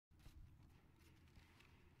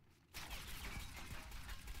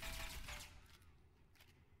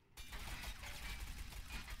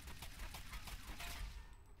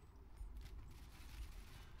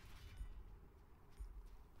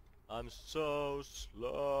I'm so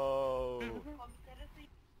slow.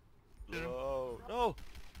 Slow. No!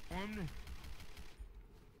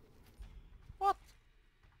 What?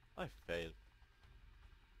 I failed.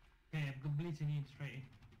 Okay, I've got bleeding in straight in.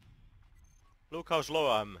 Look how slow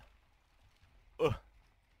I am. Ugh.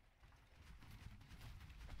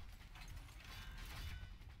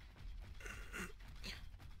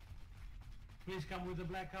 Please come with the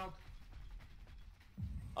blackout.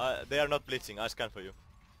 They are not blitzing, I scan for you.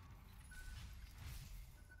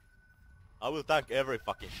 I will tank every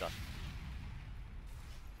fucking shot.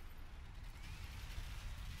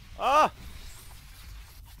 Ah!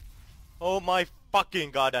 Oh my fucking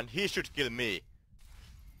god, and he should kill me.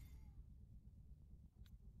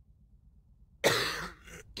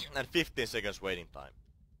 And 15 seconds waiting time.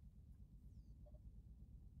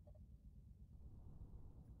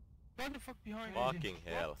 What the fuck behind? Fucking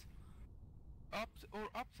hell. Up or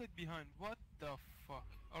upside behind? What the fuck?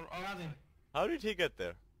 Or outside? How did he get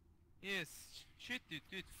there? Yes. Shit, dude.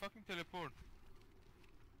 Fucking teleport.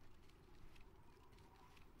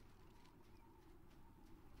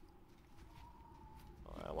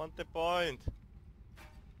 I want the point.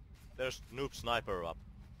 There's noob sniper up.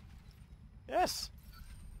 Yes.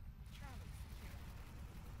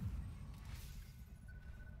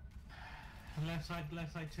 Left side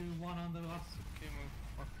 2, 1 on the bus. Okay,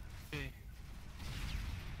 move. Okay.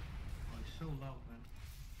 Oh, it's so loud, man.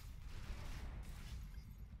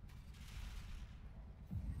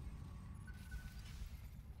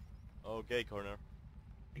 Oh, gay corner.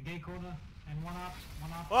 A gay corner, and one up.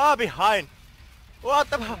 Ah, behind! What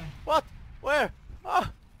the fuck? What? Where?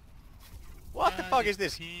 Ah! What the fuck is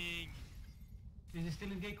this? King. Is he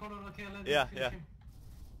still in gay corner? Okay, let Yeah, me finish yeah. him.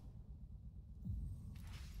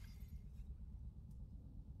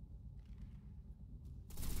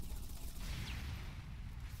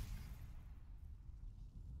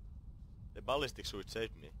 The ballistic suit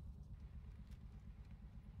saved me.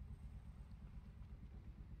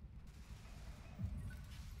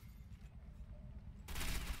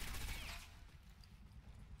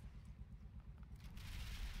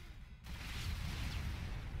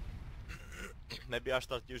 Maybe I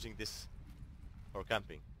start using this for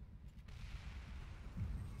camping.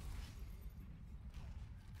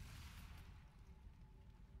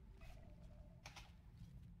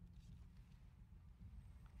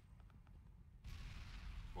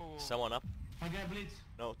 Whoa. Someone up? Okay, blitz.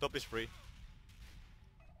 No, top is free.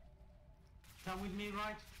 Come with me,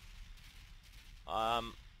 right?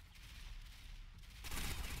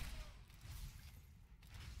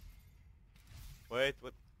 Wait,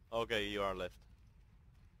 what? Okay, you are left.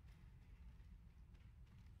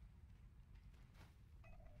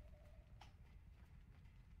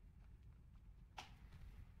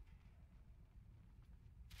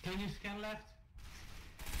 Can you scan left?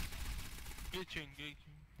 Glitching. Can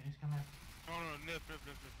you scan left? No, left.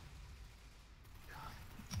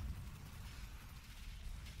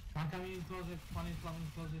 One coming in closet, one is coming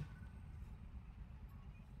in closet.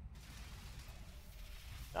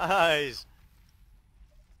 Nice!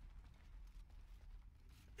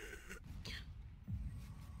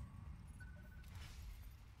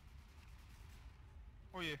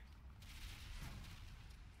 Oh yeah.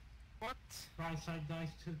 What? Right side guys,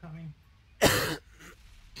 2 coming.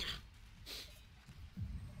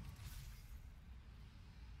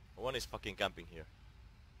 One is fucking camping here.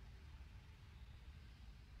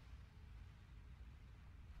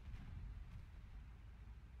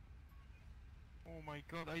 Oh my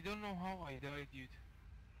god, I don't know how I died, dude.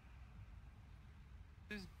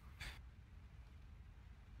 This...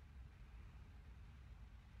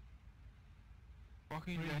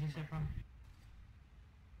 Fucking Where is lag. he, Stefan?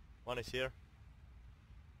 One is here.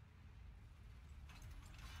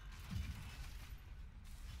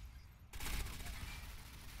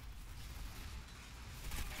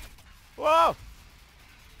 Whoa!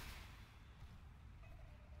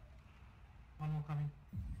 One more coming.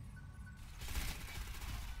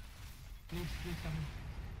 Please come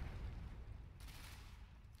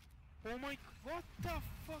in. Oh my... What the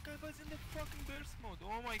fuck? I was in the fucking burst mode.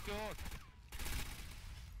 Oh my god.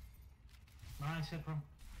 Nice, Stefan.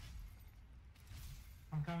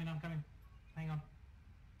 I'm coming. Hang on.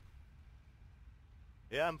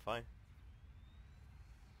 Yeah, I'm fine.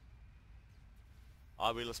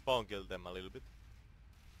 I will spawn kill them a little bit.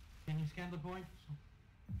 Can you scan the point?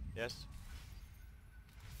 Yes.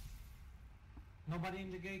 Nobody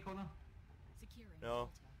in the gay corner? Securing No. Delta.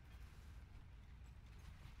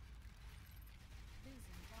 Losing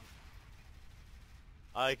Delta.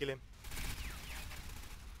 I kill him.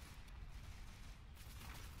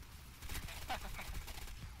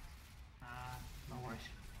 No worries.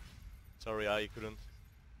 Sorry, I couldn't.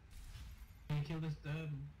 Did you kill this, the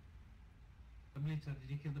blitzer? Did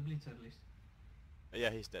you kill the blitzer at least?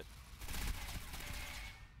 Yeah, he's dead.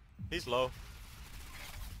 He's low.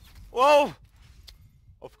 Whoa!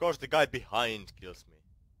 Of course the guy behind kills me.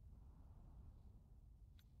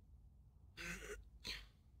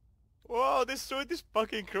 Whoa, this suit is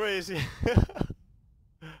fucking crazy.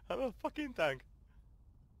 I'm a fucking tank.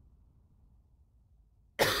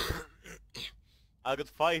 I got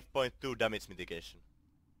 5.2 damage mitigation.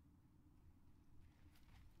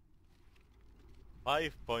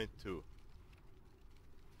 5.2.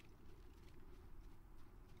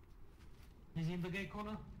 Is he in the gate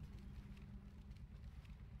corner?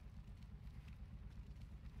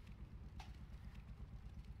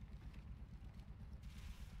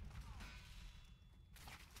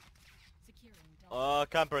 Securing Delta.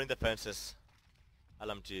 Camper in the fences.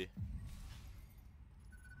 LMG.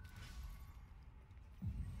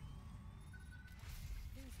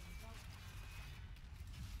 Losing Delta.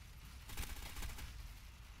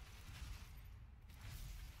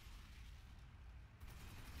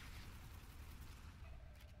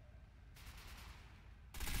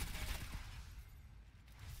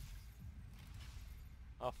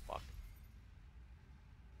 Oh fuck.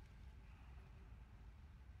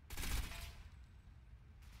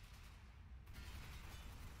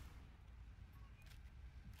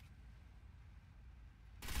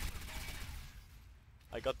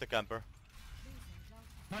 I got the camper.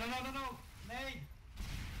 Losing Delta. No! Nade!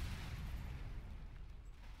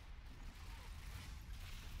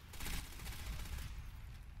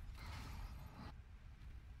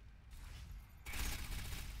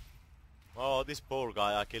 Oh, this poor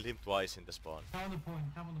guy, I killed him twice in the spawn. Have on the point,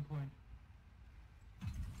 have on the point.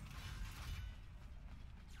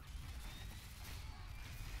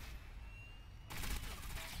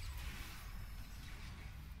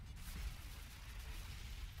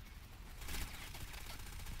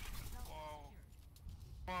 Delta Wow.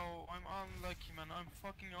 secured. Wow, I'm unlucky, man. I'm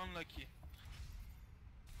fucking unlucky.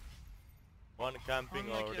 One camping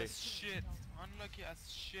Unlucky already. as shit. Unlucky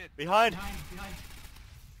as shit. Behind! Behind!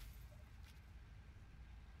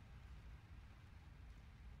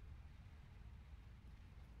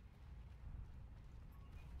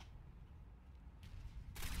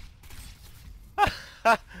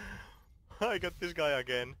 I got this guy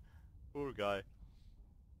again. Poor guy.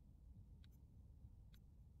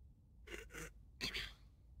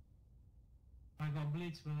 I got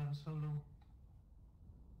blitz, but I'm so low.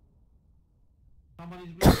 Somebody's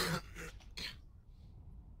blitzing.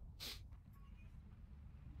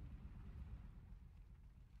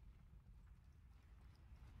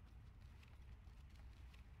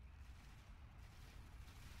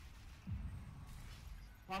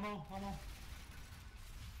 Ammo.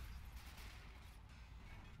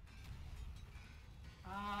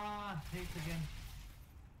 Ah, hit again.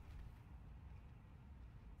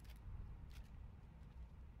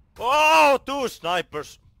 Oh, two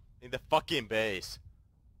snipers in the fucking base.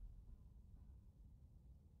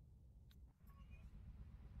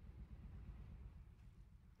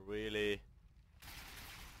 Really?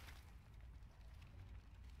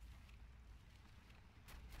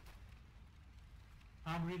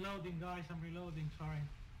 I'm reloading, guys. I'm reloading. Sorry.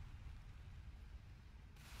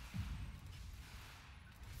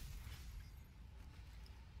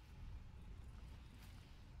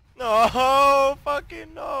 No,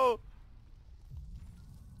 fucking no.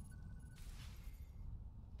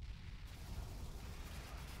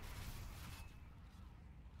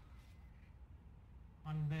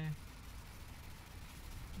 I'm there.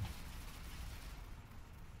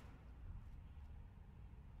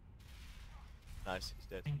 Nice, he's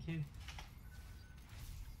dead. Thank you.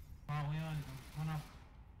 Wow, we are one up.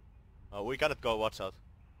 Oh, we cannot go, watch out.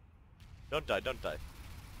 Don't die, don't die.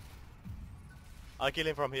 I'll kill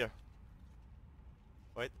him from here.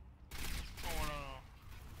 Wait. Oh no.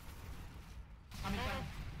 I'm in down.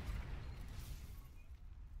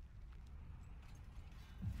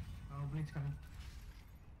 Oh, blitz coming.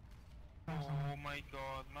 Found someone. Oh my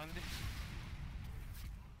god, man.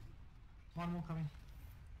 One more coming.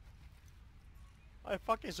 I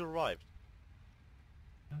fucking survived.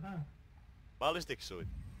 Uh-huh. Ballistic suit.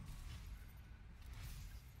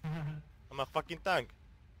 I'm a fucking tank.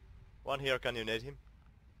 One here, can you nade him?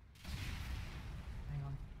 Hang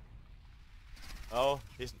on. Oh,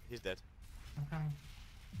 he's dead. I'm coming.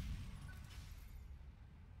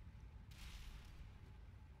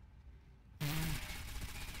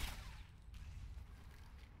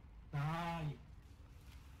 Die.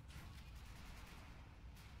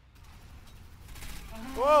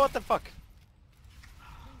 Whoa, what the fuck?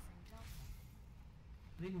 Losing Delta.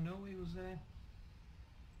 I didn't know know he was there.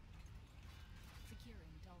 Securing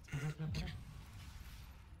Delta.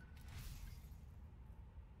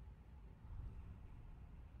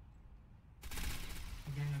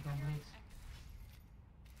 Again, I got blitz.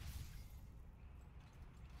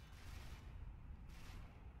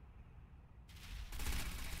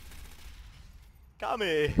 Come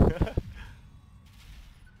here!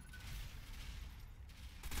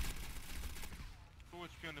 Two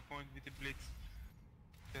HP on the point with the blitz.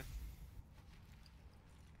 Yes.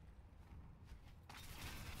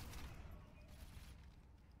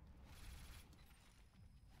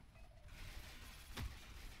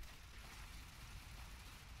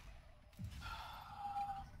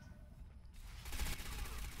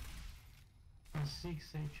 I'm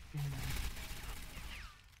 6 HP now.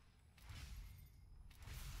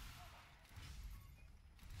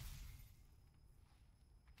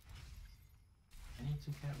 I need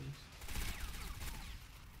 2 carries.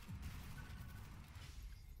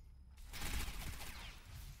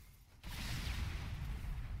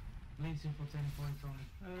 Blitzing for 10 points only.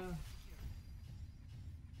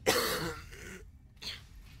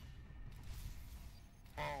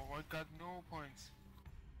 Oh, I got no points.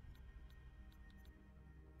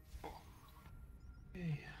 Oh.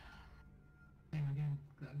 Okay. Same again.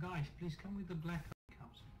 Guys, please come with the black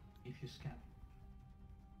comes if you scan.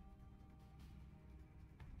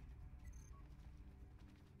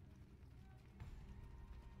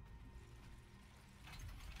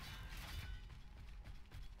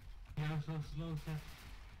 You're so slow, Seth.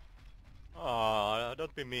 Ah,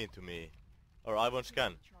 don't be mean to me. Or I won't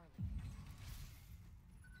scan. Charlie.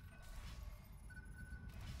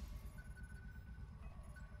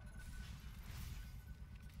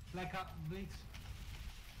 Black up, blitz.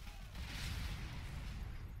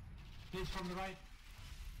 Blitz from the right.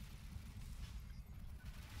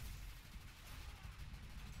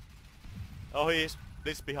 Oh, he's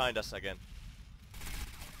behind us again.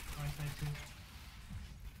 Right side too.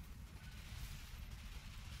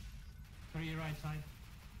 3 right side.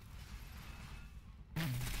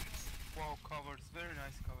 Wow, covers, very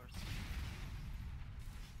nice covers.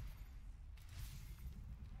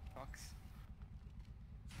 Sucks.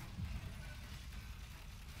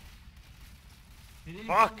 He didn't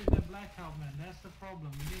Fuck! come with the blackout, man. That's the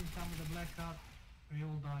problem. He didn't come with the blackout. We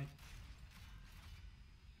all died.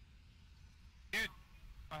 Dude,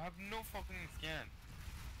 I have no fucking scan.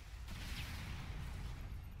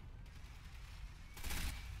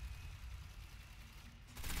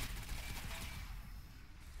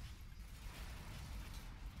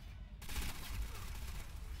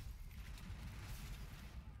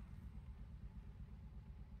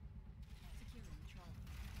 Securing Charlie.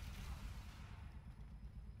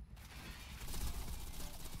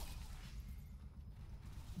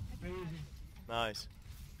 Where is he? Nice.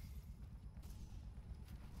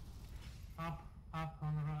 Up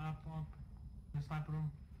on the right, up. In the sniper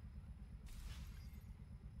room.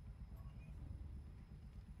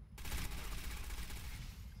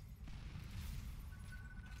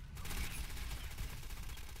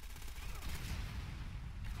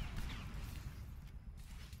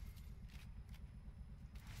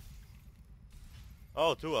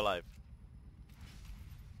 Oh, 2 alive.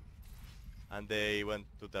 And they went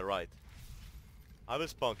to the right. I will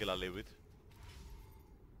spawn kill and leave it.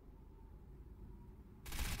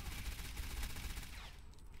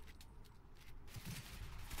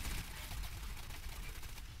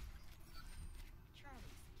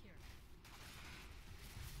 Charlie secure.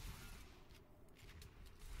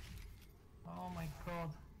 Oh my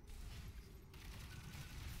god.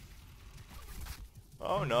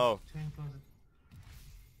 Oh no. Chain closet.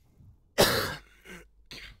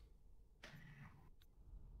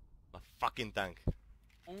 A fucking tank.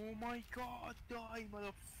 Oh my god, die,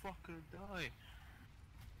 motherfucker, die.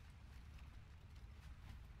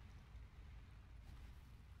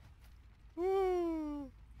 Woo!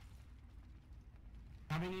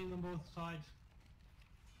 Coming in on both sides.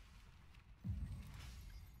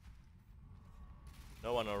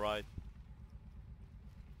 No one alright.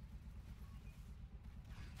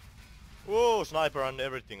 Whoa, sniper and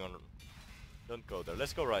everything on. Don't go there.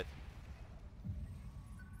 Let's go right.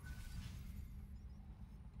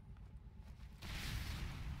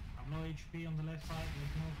 I've no HP on the left side.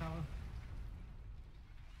 There's no cover.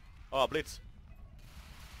 Oh, blitz.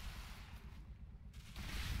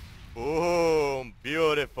 Boom!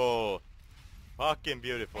 Beautiful. Fucking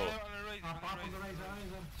beautiful. On the razor, Up on the razor.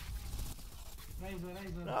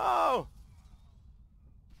 Razor. No!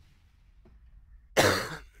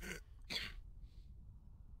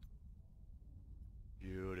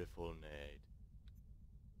 Beautiful nade.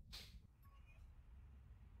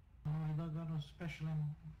 special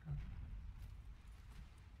ammo. Okay.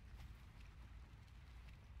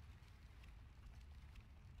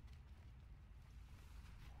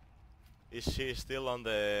 Is she still on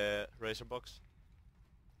the razor box?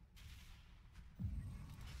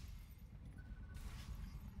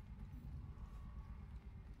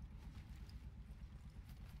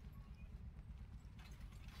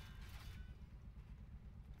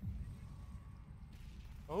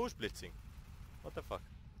 Oh, who's blitzing? What the fuck?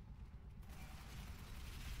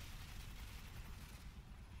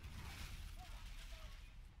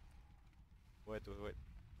 Wait.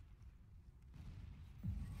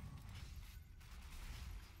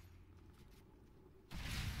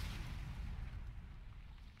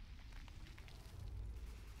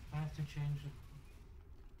 I have to change the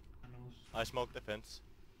panels. I smoked the fence.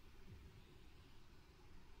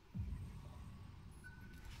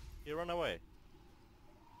 He ran away.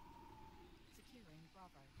 Securing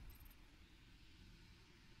Bravo.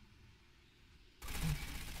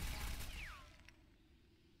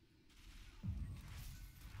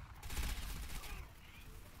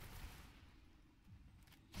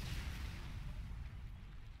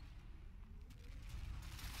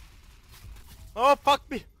 Oh, fuck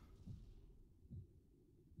me!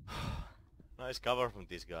 Nice cover from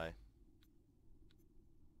this guy.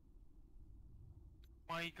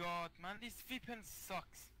 My god, man, this weapon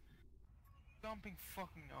sucks. Jumping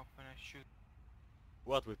fucking up when I shoot.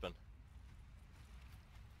 What weapon?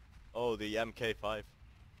 Oh, the MK5.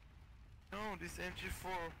 No, this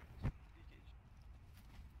MG4.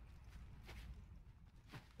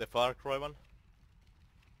 The Far Cry one?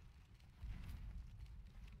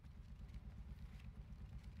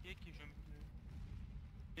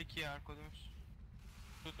 یکی هر کدومش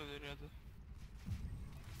دو تا داری ازش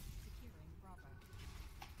Securing Bravo.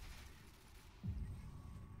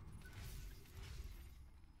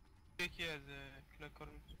 یکی از کلاکار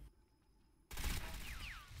میشه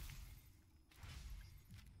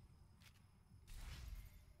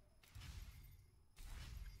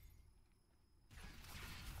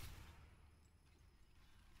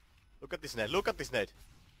Look at this nade, look at this nade!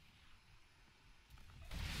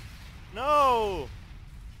 No!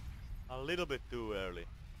 A little bit too early.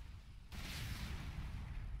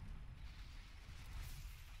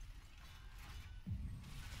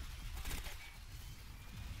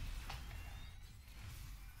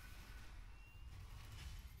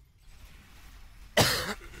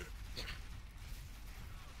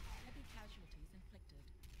 Heavy casualties inflicted.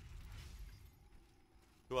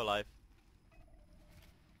 Two alive.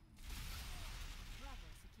 Bravo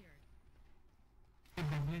secured. Hit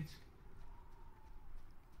the blitz.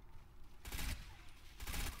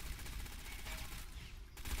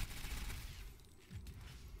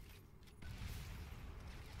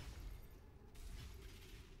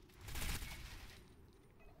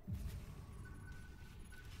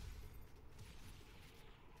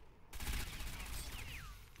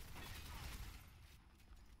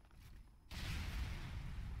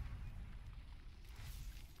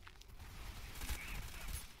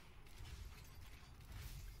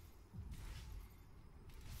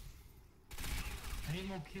 I need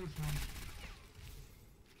more kills, man.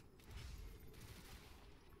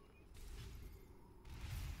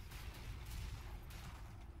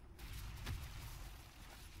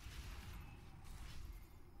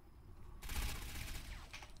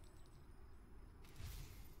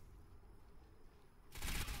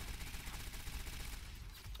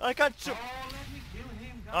 I can't shoot! Oh, let me kill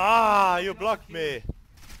him, guys. Ah, you Another blocked kill. me!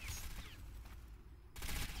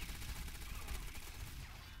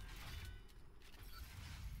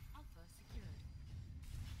 Alpha secured.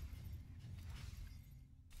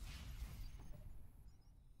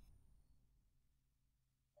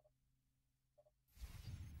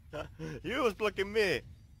 You was blocking me!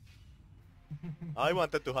 I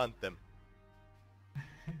wanted to hunt them.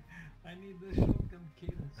 I need the shotgun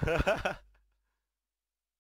kills.